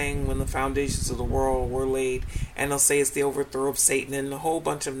word saying when the foundations of the world were laid, and they'll say it's the overthrow of Satan and a whole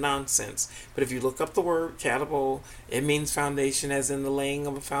bunch of nonsense. But if you look up the word katabol, it means foundation, as in the laying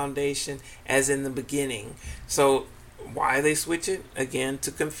of a foundation, as in the beginning. So why they switch it? Again,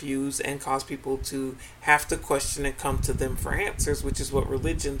 to confuse and cause people to have to question and come to them for answers, which is what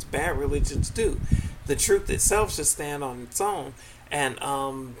bad religions do. The truth itself should stand on its own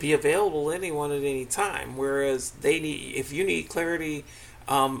and be available to anyone at any time. Whereas if you need clarity,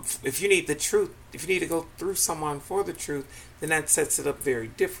 if you need the truth, if you need to go through someone for the truth, then that sets it up very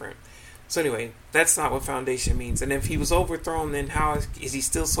different. So anyway, that's not what foundation means. And if he was overthrown, then how is he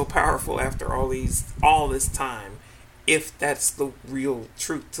still so powerful after all this time? If that's the real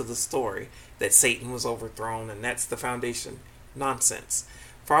truth to the story, that Satan was overthrown and that's the foundation, nonsense.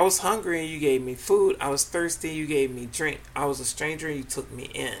 For I was hungry and you gave me food. I was thirsty and you gave me drink. I was a stranger and you took me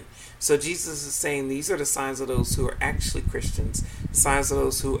in. So Jesus is saying these are the signs of those who are actually Christians, signs of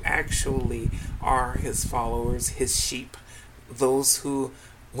those who actually are his followers, his sheep, those who,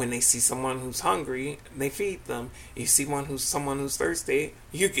 when they see someone who's hungry, they feed them. You see someone who's thirsty,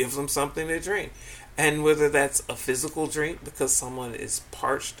 you give them something to drink. And whether that's a physical drink because someone is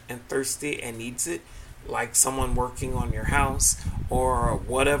parched and thirsty and needs it, like someone working on your house or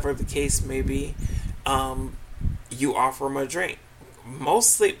whatever the case may be, you offer them a drink.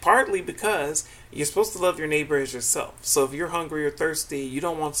 Partly because you're supposed to love your neighbor as yourself. So if you're hungry or thirsty, you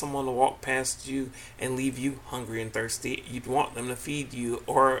don't want someone to walk past you and leave you hungry and thirsty. You'd want them to feed you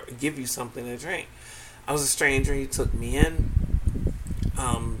or give you something to drink. I was a stranger and you took me in.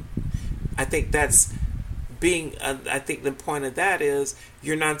 I think I think the point of that is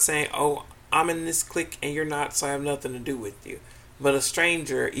you're not saying, oh, I'm in this clique and you're not, so I have nothing to do with you. But a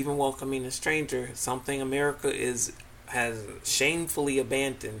stranger, even welcoming a stranger, something America has shamefully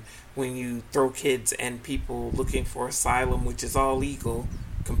abandoned when you throw kids and people looking for asylum, which is all legal,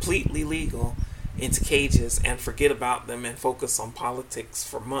 completely legal, into cages and forget about them and focus on politics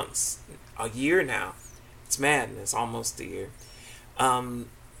for months, a year now. It's madness, almost a year.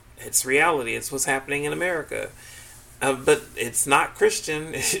 It's reality. It's what's happening in America. But it's not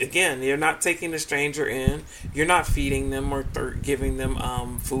Christian. Again, you're not taking the stranger in. You're not feeding them or giving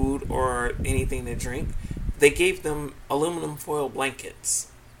them food or anything to drink. They gave them aluminum foil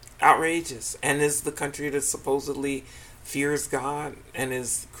blankets. Outrageous. And is the country that supposedly fears God and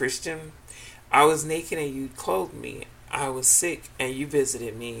is Christian. I was naked and you clothed me. I was sick and you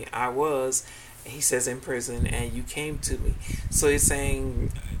visited me. I was, he says, in prison and you came to me. So he's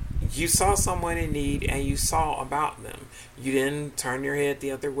saying you saw someone in need and you saw about them. You didn't turn your head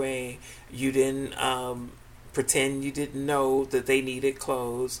the other way. You didn't pretend you didn't know that they needed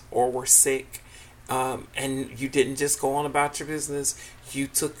clothes or were sick. And you didn't just go on about your business. You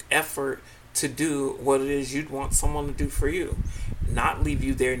took effort to do what it is you'd want someone to do for you. Not leave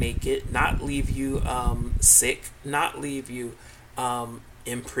you there naked. Not leave you sick. Not leave you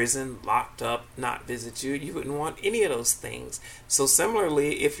in prison, locked up, not visit you. You wouldn't want any of those things. So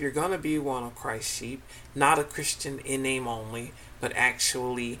similarly, if you're going to be one of Christ's sheep, not a Christian in name only, but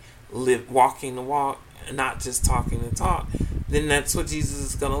actually walking the walk, not just talking the talk, then that's what Jesus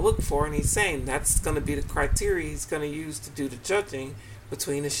is going to look for. And he's saying that's going to be the criteria he's going to use to do the judging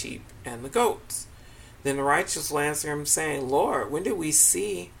between the sheep and the goats. Then the righteous will answer him saying, Lord, when did we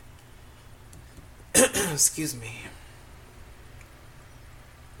see excuse me.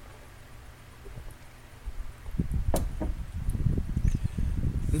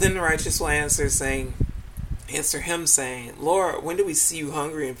 Then the righteous will answer saying, answer him saying, Lord, when do we see you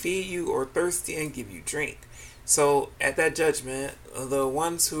hungry and feed you, or thirsty and give you drink? So at that judgment, the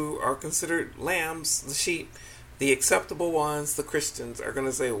ones who are considered lambs, the sheep, the acceptable ones, the Christians, are going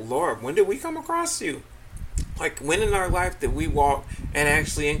to say, Lord, when did we come across you? Like, when in our life did we walk and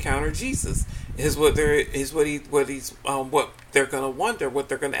actually encounter Jesus? Is what they're gonna wonder, what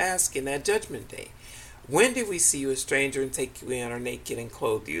they're gonna ask in that judgment day. When did we see you a stranger and take you in, or naked and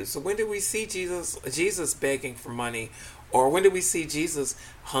clothe you? So when did we see Jesus begging for money? Or when did we see Jesus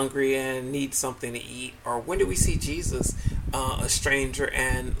hungry and need something to eat? Or when did we see Jesus a stranger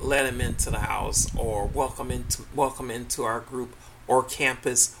and let him into the house, or welcome into our group or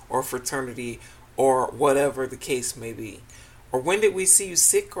campus or fraternity or whatever the case may be? Or when did we see you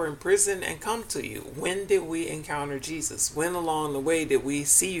sick or in prison and come to you? When did we encounter Jesus? When along the way did we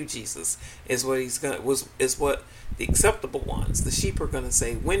see you, Jesus? Is what the acceptable ones, the sheep, are gonna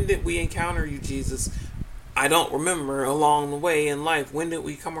say. When did we encounter you, Jesus? I don't remember. Along the way in life, when did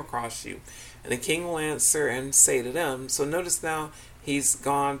we come across you? And the king will answer and say to them. So notice now he's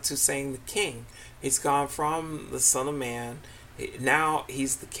gone to saying the king. He's gone from the Son of Man. Now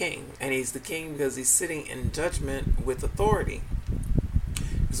he's the king, and he's the king because he's sitting in judgment with authority.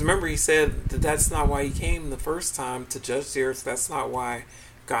 Because remember, he said that that's not why he came the first time, to judge the earth. That's not why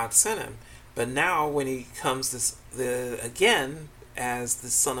God sent him. But now when he comes again as the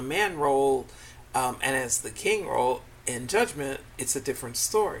Son of Man role, and as the king role in judgment, it's a different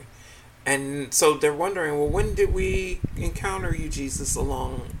story. And so they're wondering, well, when did we encounter you, Jesus,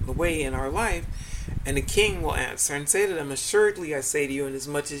 along the way in our life? And the king will answer and say to them, assuredly I say to you,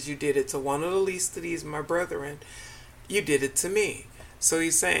 inasmuch as you did it to one of the least of these my brethren, you did it to me. So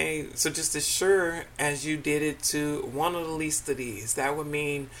he's saying, so just as sure as you did it to one of the least of these, that would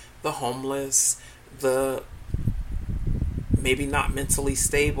mean the homeless, the maybe not mentally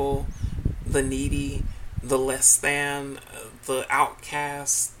stable, the needy, the less than, the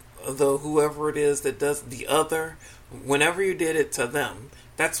outcast, the whoever it is that does the other. Whenever you did it to them,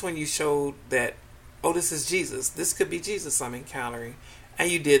 that's when you showed that, oh, this is Jesus. This could be Jesus I'm encountering.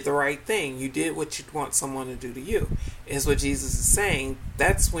 And you did the right thing. You did what you'd want someone to do to you. Is what Jesus is saying.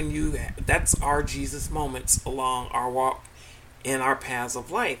 That's our Jesus moments along our walk in our paths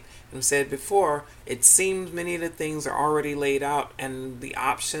of life. And I said before, it seems many of the things are already laid out, and the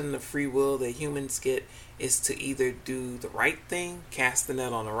option, the free will that humans get is to either do the right thing, cast the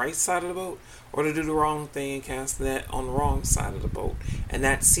net on the right side of the boat, or to do the wrong thing and cast the net on the wrong side of the boat. And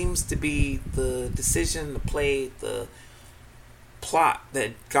that seems to be the decision, the play, the plot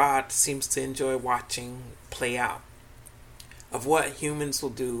that God seems to enjoy watching play out, of what humans will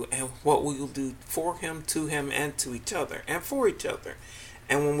do and what we will do for him, to him, and to each other, and for each other.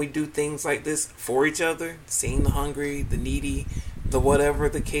 And when we do things like this for each other, seeing the hungry, the needy, the whatever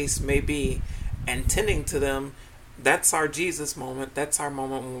the case may be, and tending to them, that's our Jesus moment. That's our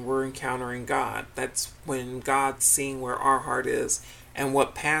moment when we're encountering God. That's when God's seeing where our heart is and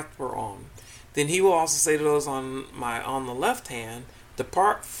what path we're on. Then he will also say to those on the left hand,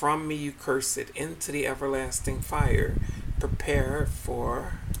 depart from me, you cursed, into the everlasting fire, prepare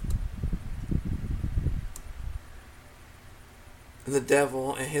for the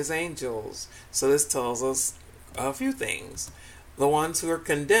devil and his angels. So this tells us a few things. The ones who are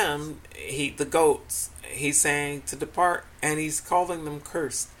condemned, the goats, he's saying to depart, and he's calling them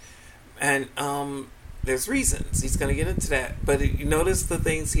cursed. And there's reasons. He's going to get into that. But you notice the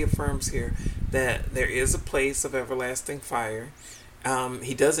things he affirms here, that there is a place of everlasting fire.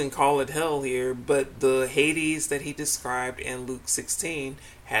 He doesn't call it hell here, but the Hades that he described in Luke 16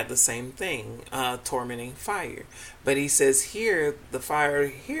 had the same thing, tormenting fire. But he says here, the fire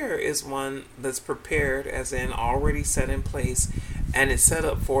here is one that's prepared, as in already set in place, and it's set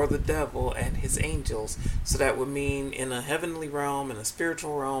up for the devil and his angels. So that would mean in a heavenly realm, in a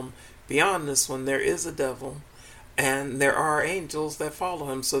spiritual realm, beyond this one, there is a devil, and there are angels that follow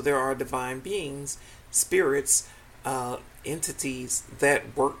him. So there are divine beings, spirits, entities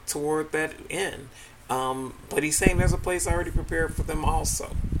that work toward that end. But he's saying there's a place already prepared for them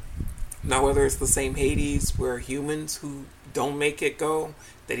also. Now, whether it's the same Hades where humans who don't make it go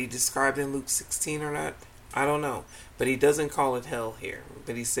that he described in Luke 16 or not, I don't know. But he doesn't call it hell here.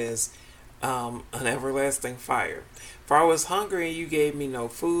 But he says an everlasting fire. For I was hungry and you gave me no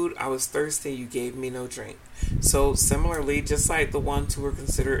food. I was thirsty and you gave me no drink. So similarly, just like the ones who were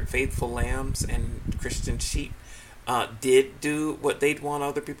considered faithful lambs and Christian sheep did do what they'd want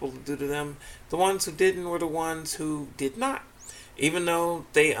other people to do to them, the ones who didn't were the ones who did not. Even though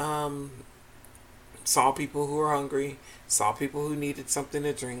they saw people who were hungry, saw people who needed something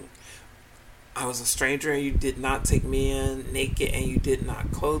to drink, I was a stranger and you did not take me in, naked and you did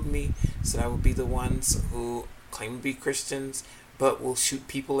not clothe me. So that would be the ones who claim to be Christians but will shoot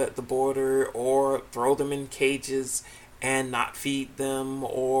people at the border or throw them in cages and not feed them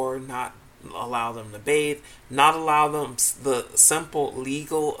or not allow them to bathe, not allow them the simple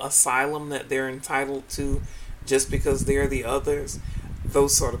legal asylum that they're entitled to just because they're the others.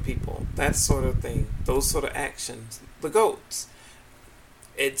 Those sort of people, that sort of thing, those sort of actions. The goats.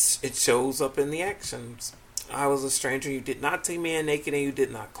 It shows up in the actions. I was a stranger, you did not take me in, naked, and you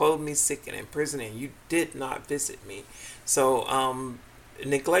did not clothe me, sick and in prison, and you did not visit me. So,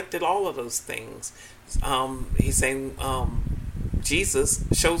 neglected all of those things. He's saying Jesus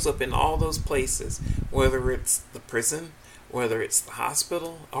shows up in all those places, whether it's the prison, whether it's the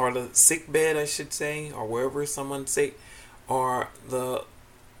hospital, or the sick bed, I should say, or wherever someone's sick, or the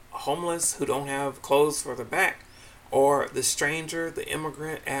homeless who don't have clothes for the back, or the stranger, the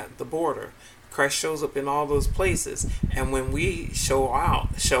immigrant at the border. Christ shows up in all those places. And when we show out,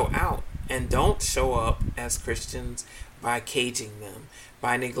 and don't show up as Christians by caging them,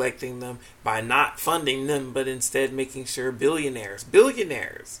 by neglecting them, by not funding them, but instead making sure billionaires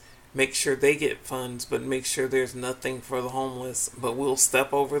make sure they get funds, but make sure there's nothing for the homeless, but we'll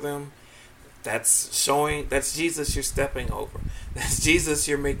step over them. That's Jesus you're stepping over. That's Jesus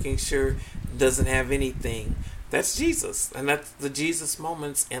you're making sure doesn't have anything. That's Jesus. And that's the Jesus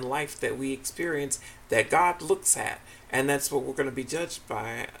moments in life that we experience that God looks at. And that's what we're going to be judged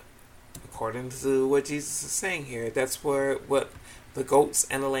by according to what Jesus is saying here. That's what the goats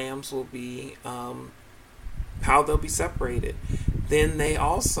and the lambs will be, how they'll be separated. Then they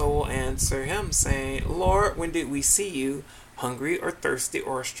also answer him saying, Lord, when did we see you hungry or thirsty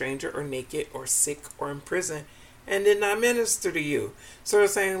or a stranger or naked or sick or in prison and did not minister to you? So they're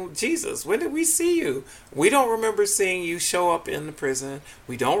saying, Jesus, when did we see you? We don't remember seeing you show up in the prison.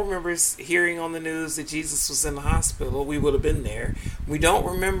 We don't remember hearing on the news that Jesus was in the hospital. We would have been there. We don't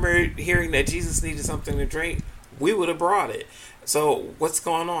remember hearing that Jesus needed something to drink. We would have brought it. So what's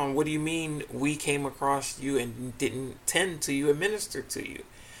going on? What do you mean we came across you and didn't tend to you and minister to you?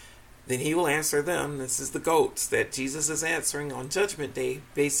 Then he will answer them. This is the goats that Jesus is answering on Judgment Day,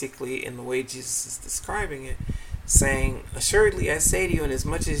 basically in the way Jesus is describing it, saying, assuredly I say to you,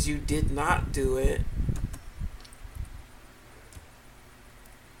 inasmuch as you did not do it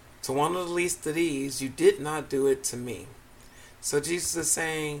to one of the least of these, you did not do it to me. So Jesus is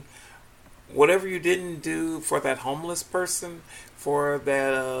saying, whatever you didn't do for that homeless person, for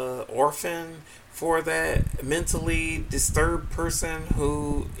that orphan, for that mentally disturbed person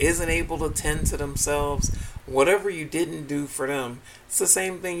who isn't able to tend to themselves, whatever you didn't do for them, it's the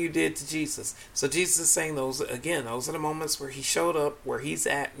same thing you did to Jesus. So Jesus is saying those are the moments where he showed up, where he's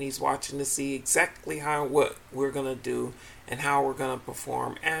at, and he's watching to see exactly what we're going to do and how we're going to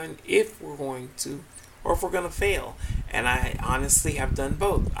perform, and if we're going to, or if we're going to fail. And I honestly have done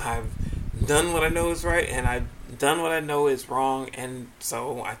both. I've done what I know is right, and I've done what I know is wrong, and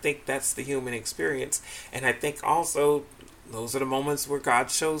so I think that's the human experience. And I think also those are the moments where God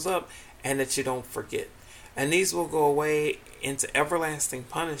shows up and that you don't forget. And these will go away into everlasting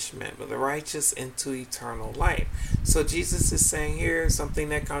punishment, but the righteous into eternal life. So Jesus is saying here something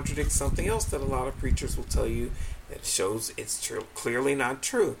that contradicts something else that a lot of preachers will tell you that shows it's clearly not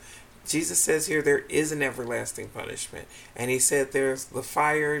true. Jesus says here there is an everlasting punishment. And he said there's the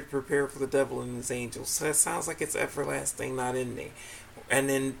fire prepared for the devil and his angels. So that sounds like it's everlasting, not ending. And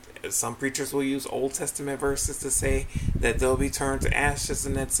then some preachers will use Old Testament verses to say that they'll be turned to ashes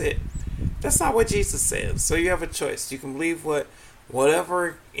and that's it. That's not what Jesus says. So you have a choice. You can believe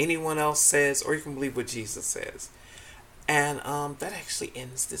whatever anyone else says, or you can believe what Jesus says. And that actually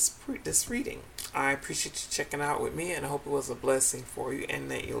ends this reading. I appreciate you checking out with me, and I hope it was a blessing for you,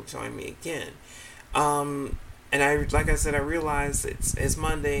 and that you'll join me again. And like I said, I realize it's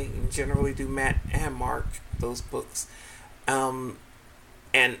Monday, and generally do Matt and Mark, those books.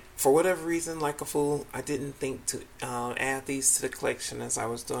 And for whatever reason, like a fool, I didn't think to add these to the collection as I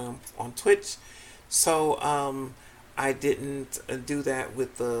was doing on Twitch. So I didn't do that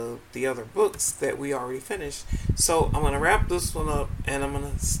with the other books that we already finished. So I'm going to wrap this one up, and I'm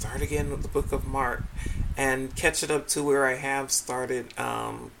going to start again with the book of Mark and catch it up to where I have started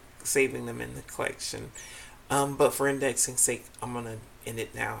saving them in the collection. But for indexing sake, I'm going to end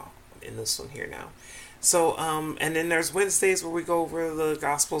it now, in this one here now. So, and then there's Wednesdays where we go over the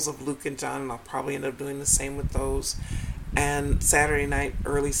Gospels of Luke and John, and I'll probably end up doing the same with those. And Saturday night,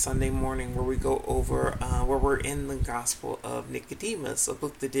 early Sunday morning, where we go over, where we're in the Gospel of Nicodemus, a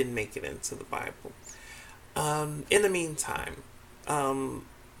book that didn't make it into the Bible. In the meantime,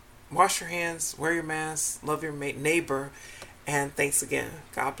 wash your hands, wear your mask, love your neighbor, And thanks again.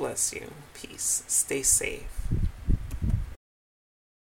 God bless you. Peace. Stay safe.